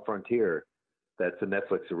series called Frontier. That's a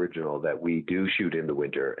Netflix original that we do shoot in the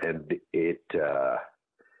winter. And it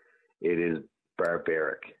is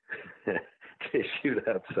barbaric to shoot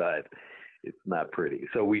outside. It's not pretty.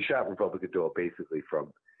 So we shot Republic of Doyle basically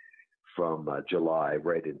from July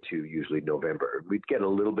right into usually November. We'd get a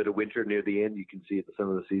little bit of winter near the end. You can see it in some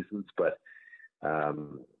of the seasons, but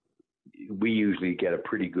we usually get a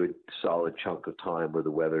pretty good solid chunk of time where the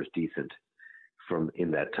weather's decent from in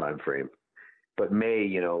that time frame. But May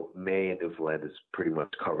in Newfoundland is pretty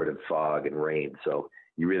much covered in fog and rain. So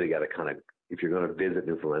you really got to kind of, if you're going to visit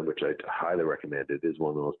Newfoundland, which I highly recommend, it is one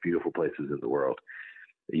of the most beautiful places in the world.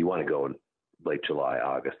 You want to go in late July,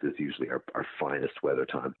 August is usually our finest weather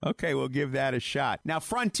time. Okay, we'll give that a shot. Now,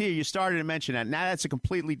 Frontier, you started to mention that. Now that's a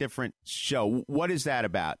completely different show. What is that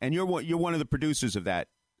about? And you're one of the producers of that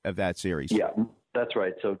series. Yeah, that's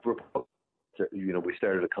right. So, we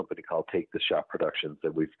started a company called Take the Shot Productions,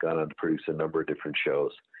 and we've gone on to produce a number of different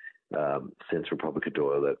shows since Republic of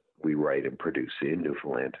Doyle that we write and produce in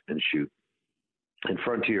Newfoundland and shoot. And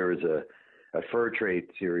Frontier is a fur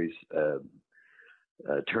trade series.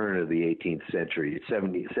 Turn of the 18th century. It's set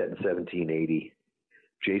in 1780.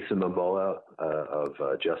 Jason Momoa of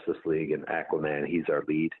Justice League and Aquaman, he's our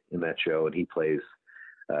lead in that show, and he plays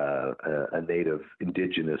a native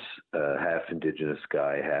indigenous, half indigenous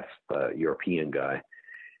guy, half European guy,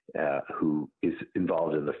 who is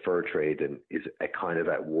involved in the fur trade and is kind of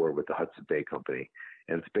at war with the Hudson Bay Company.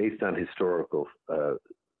 And it's based on historical,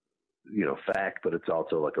 fact, but it's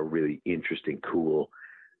also like a really interesting, cool,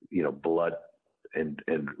 blood and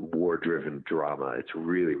war-driven drama. It's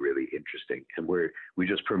really, really interesting. And we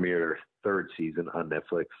just premiered our third season on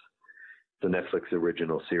Netflix. It's a Netflix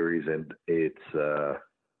original series, and it's a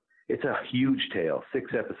huge tale.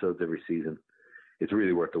 6 episodes every season. It's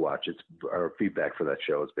really worth the watch. Our feedback for that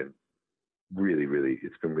show has been really, really,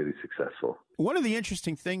 it's been really successful. One of the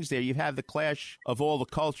interesting things there, you have the clash of all the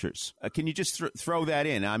cultures. Can you just throw that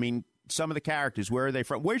in? I mean, some of the characters, where are they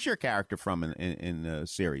from? Where's your character from in the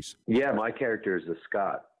series? Yeah, my character is a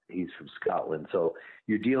Scot. He's from Scotland. So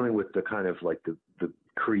you're dealing with the kind of like the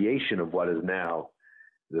creation of what is now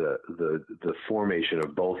the formation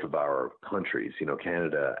of both of our countries,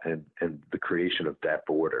 Canada and the creation of that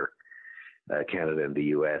border, Canada and the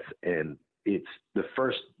U.S. And it's the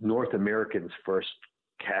first North American's first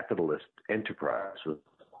capitalist enterprise. How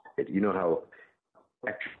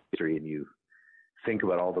history, and you think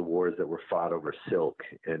about all the wars that were fought over silk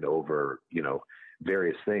and over,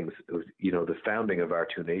 various things. It was, the founding of our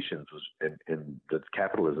two nations was, and the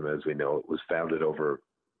capitalism as we know it was founded over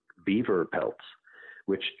beaver pelts,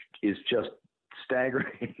 which is just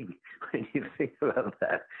staggering when you think about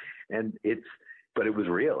that. But it was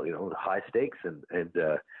real, high stakes, and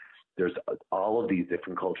there's all of these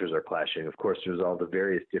different cultures are clashing. Of course, there's all the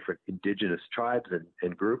various different indigenous tribes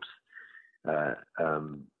and groups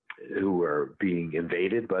who are being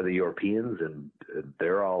invaded by the Europeans, and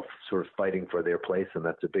they're all sort of fighting for their place, and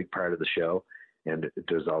that's a big part of the show. And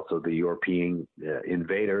there's also the European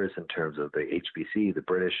invaders in terms of the HBC, the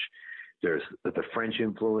British. There's the French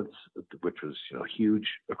influence, which was huge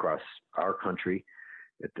across our country.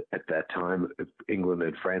 At that time, England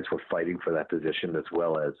and France were fighting for that position, as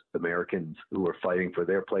well as Americans who were fighting for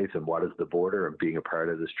their place and what is the border and being a part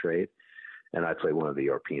of this trade. And I play one of the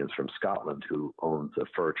Europeans from Scotland who owns a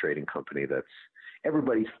fur trading company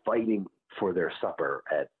everybody's fighting for their supper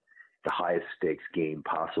at the highest stakes game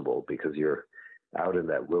possible, because you're out in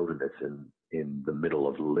that wilderness in the middle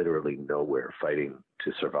of literally nowhere fighting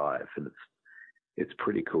to survive. And it's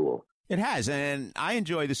pretty cool. It has, and I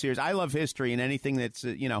enjoy the series. I love history, and anything that's,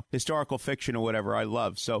 historical fiction or whatever I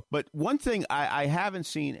love. So, but one thing I haven't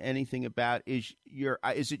seen anything about is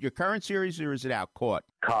is it your current series, or is it out? Caught?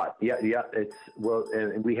 Caught, yeah. It's,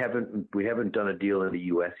 and we haven't done a deal in the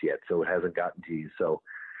U.S. yet, so it hasn't gotten to you. So,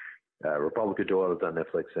 Republic of Doyle is on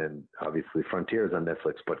Netflix, and obviously Frontier is on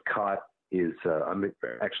Netflix, but Caught is, I'm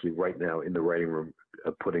actually right now in the writing room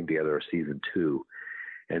putting together a season 2.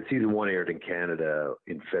 And season 1 aired in Canada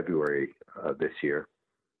in February this year,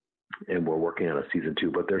 and we're working on a season 2.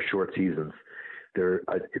 But they're short seasons.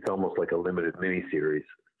 It's almost like a limited miniseries,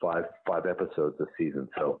 five episodes a season.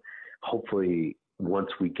 So hopefully, once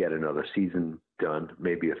we get another season done,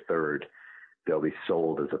 maybe a third, they'll be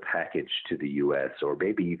sold as a package to the U.S. Or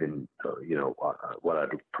maybe even, what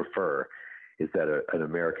I'd prefer is that an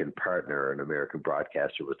American partner, an American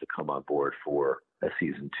broadcaster, was to come on board for a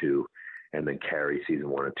season 2. And then carry season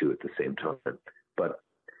 1 and 2 at the same time. But,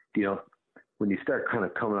 when you start kind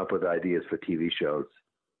of coming up with ideas for TV shows,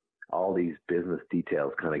 all these business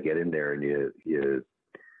details kind of get in there, and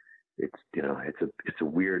it's a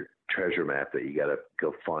weird treasure map that you got to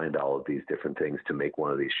go find all of these different things to make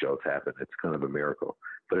one of these shows happen. It's kind of a miracle,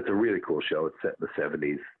 but it's a really cool show. It's set in the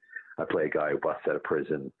 70s. I play a guy who busts out of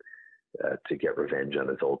prison to get revenge on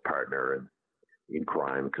his old partner and in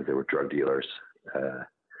crime, because they were drug dealers.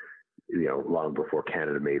 Long before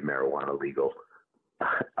Canada made marijuana legal,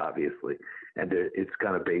 obviously. And it's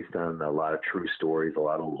kind of based on a lot of true stories, a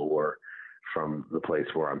lot of lore from the place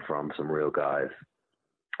where I'm from, some real guys.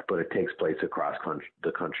 But it takes place across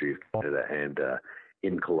the country of Canada and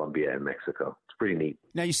in Colombia and Mexico. It's pretty neat.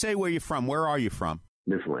 Now, you say where you're from. Where are you from?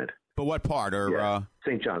 Newfoundland. But what part?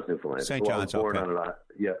 St. John's, Newfoundland. St. John's, I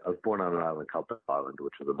was born on an island called Bell Island,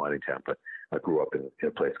 which was a mining town, but I grew up in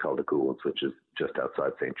a place called the Goulds, which is just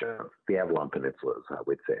outside St. John's. The Avalon Peninsula is how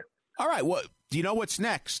we'd say it. All right. Well, do you know what's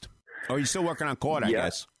next? Or are you still working on Caught, I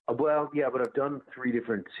guess? Well, yeah, but I've done 3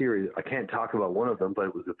 different series. I can't talk about one of them, but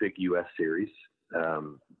it was a big U.S. series.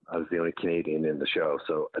 I was the only Canadian in the show,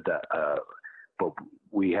 so but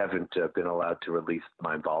we haven't been allowed to release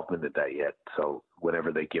my involvement in that yet. So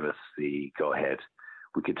whenever they give us the go-ahead,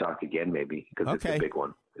 we could talk again maybe, because it's a big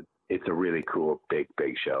one. It's a really cool, big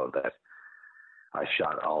show that I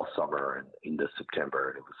shot all summer and into September,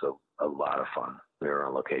 and it was a lot of fun. We were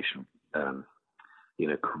on location in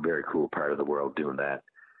a very cool part of the world doing that.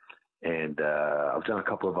 And I've done a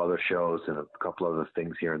couple of other shows and a couple other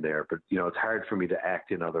things here and there. But, it's hard for me to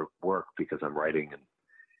act in other work because I'm writing and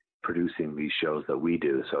producing these shows that we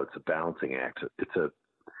do. So it's a balancing act.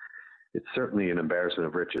 It's certainly an embarrassment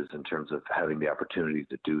of riches in terms of having the opportunity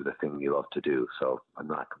to do the thing you love to do. So I'm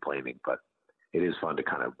not complaining, but it is fun to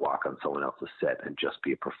kind of walk on someone else's set and just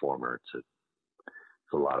be a performer. It's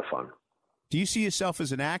a lot of fun. Do you see yourself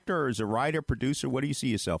as an actor or as a writer, producer? What do you see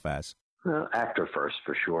yourself as? Actor first,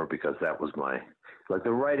 for sure, because that was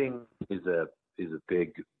the writing is a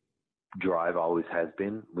big drive, always has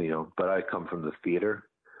been, but I come from the theater.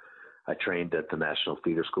 I trained at the National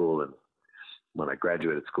Theater School, and when I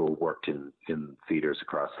graduated school, worked in theaters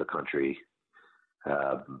across the country.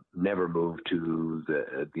 Never moved to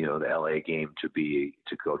the LA game to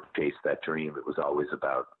go chase that dream. It was always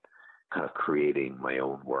about kind of creating my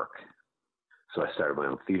own work. So I started my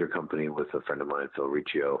own theater company with a friend of mine, Phil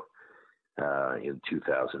Riccio, in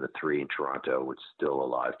 2003 in Toronto, which is still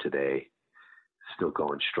alive today, still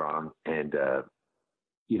going strong. And,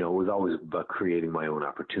 it was always about creating my own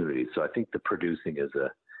opportunities. So I think the producing is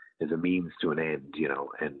a means to an end,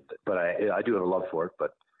 but I do have a love for it.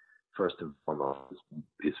 But first and foremost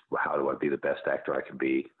is how do I be the best actor I can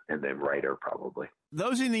be, and then writer probably.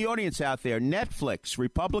 those in the audience out there, Netflix,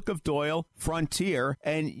 Republic of Doyle, Frontier,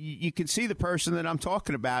 and you can see the person that I'm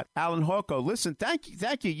talking about, Alan Hawko. Listen, thank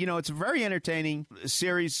you. You know, it's a very entertaining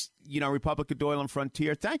series, you know, Republic of Doyle and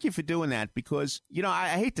Frontier. Thank you for doing that because, you know, I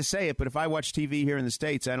hate to say it, but if I watch TV here in the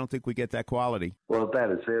States, I don't think we get that quality. Well,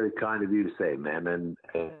 that is very kind of you to say, man. And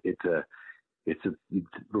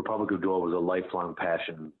Republic of Doyle was a lifelong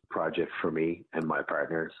passion project for me and my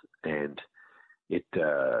partners, and it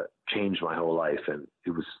changed my whole life, and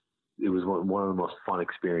it was one of the most fun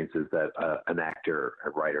experiences that an actor, a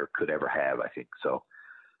writer could ever have, I think. So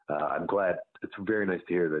I'm glad. It's very nice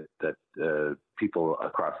to hear that people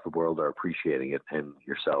across the world are appreciating it, and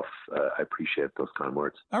yourself. I appreciate those kind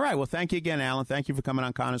words. All right. Well, thank you again, Alan. Thank you for coming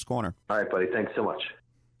on Connor's Corner. All right, buddy. Thanks so much.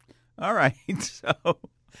 All right.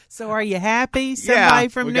 So are you happy? Somebody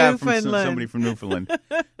from Newfoundland. Somebody from Newfoundland.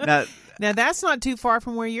 Now, that's not too far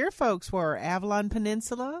from where your folks were, Avalon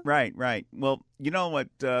Peninsula. Right. Well, you know what?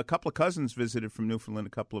 A couple of cousins visited from Newfoundland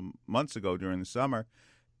a couple of months ago during the summer,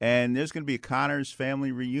 and there's going to be a Connors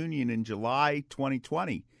family reunion in July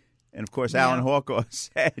 2020. And, of course, Alan Hawko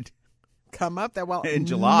said... Come up there. Well, in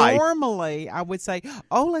July. Normally, I would say,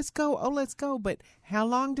 let's go. But how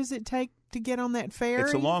long does it take to get on that ferry?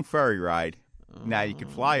 It's a long ferry ride. Now, you could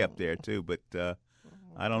fly up there, too, but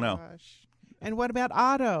I don't know. And what about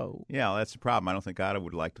Otto? Yeah, well, that's the problem. I don't think Otto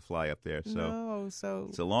would like to fly up there. So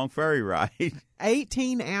it's a long ferry ride.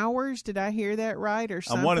 18 hours? Did I hear that right or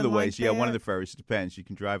something? On one of the ways, like that? one of the ferries. It depends. You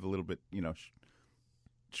can drive a little bit,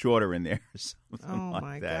 shorter in there or something like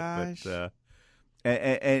my that. Gosh. But,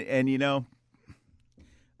 and you know,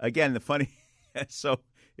 again, the funny, so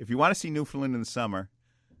if you want to see Newfoundland in the summer,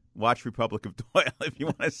 watch Republic of Doyle. If you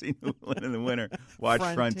want to see Newfoundland in the winter, watch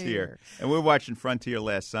Frontier. And we were watching Frontier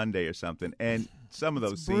last Sunday or something, and some of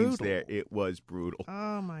those scenes there, it was brutal.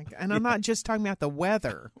 Oh, my God. And I'm not just talking about the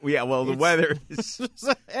weather. Yeah, well, the weather is...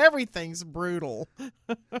 Everything's brutal.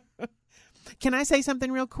 Can I say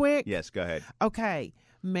something real quick? Yes, go ahead. Okay.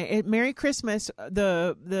 Merry Christmas.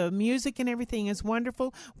 The music and everything is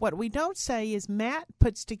wonderful. What we don't say is Matt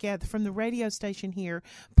puts together, from the radio station here,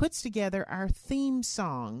 puts together our theme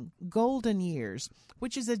song, Golden Years,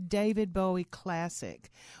 which is a David Bowie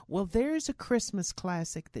classic. Well, there's a Christmas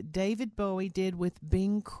classic that David Bowie did with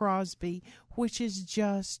Bing Crosby, which is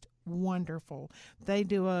just wonderful. They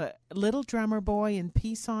do a Little Drummer Boy and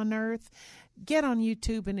Peace on Earth. Get on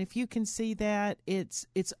YouTube, and if you can see that, it's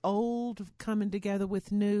old coming together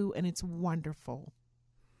with new, and it's wonderful.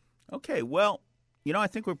 Okay, well, I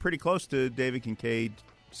think we're pretty close to David Kincaid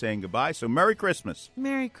saying goodbye, so Merry Christmas.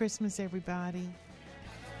 Merry Christmas, everybody.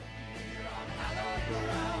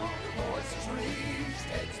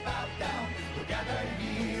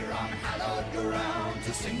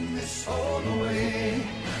 To sing this soul away.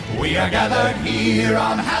 We are gathered here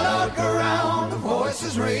on hallowed ground,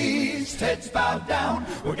 voices raised, heads bowed down.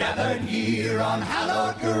 We're gathered here on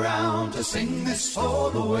hallowed ground to sing this soul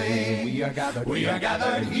away. We are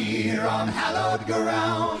gathered here on hallowed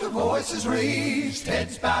ground, voices raised,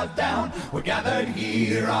 heads bowed down. We're gathered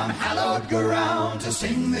here on hallowed ground to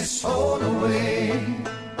sing this soul away.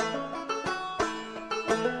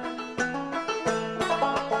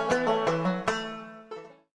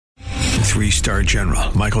 Three-star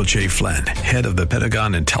General Michael J. Flynn, head of the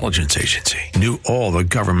Pentagon Intelligence Agency, knew all the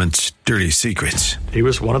government's dirty secrets. He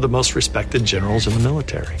was one of the most respected generals in the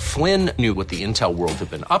military. Flynn knew what the intel world had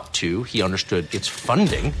been up to. He understood its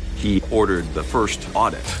funding. He ordered the first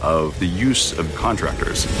audit of the use of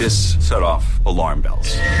contractors. This set off alarm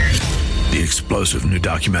bells. The explosive new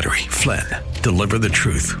documentary, Flynn, Deliver the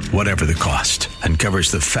Truth, Whatever the Cost, uncovers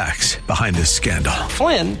the facts behind this scandal.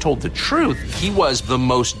 Flynn told the truth. He was the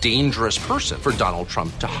most dangerous person for Donald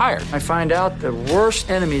Trump to hire. I find out the worst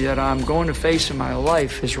enemy that I'm going to face in my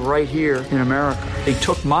life is right here in America. They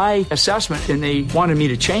took my assessment and they wanted me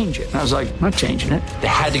to change it. And I was like, I'm not changing it. They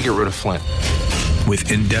had to get rid of Flynn.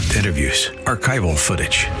 With in-depth interviews, archival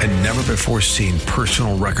footage, and never-before-seen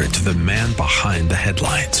personal records of the man behind the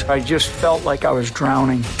headlines. I just felt like I was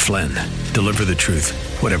drowning. Flynn, Deliver the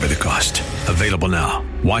Truth, Whatever the Cost. Available now.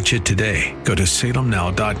 Watch it today. Go to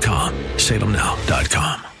salemnow.com.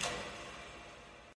 salemnow.com.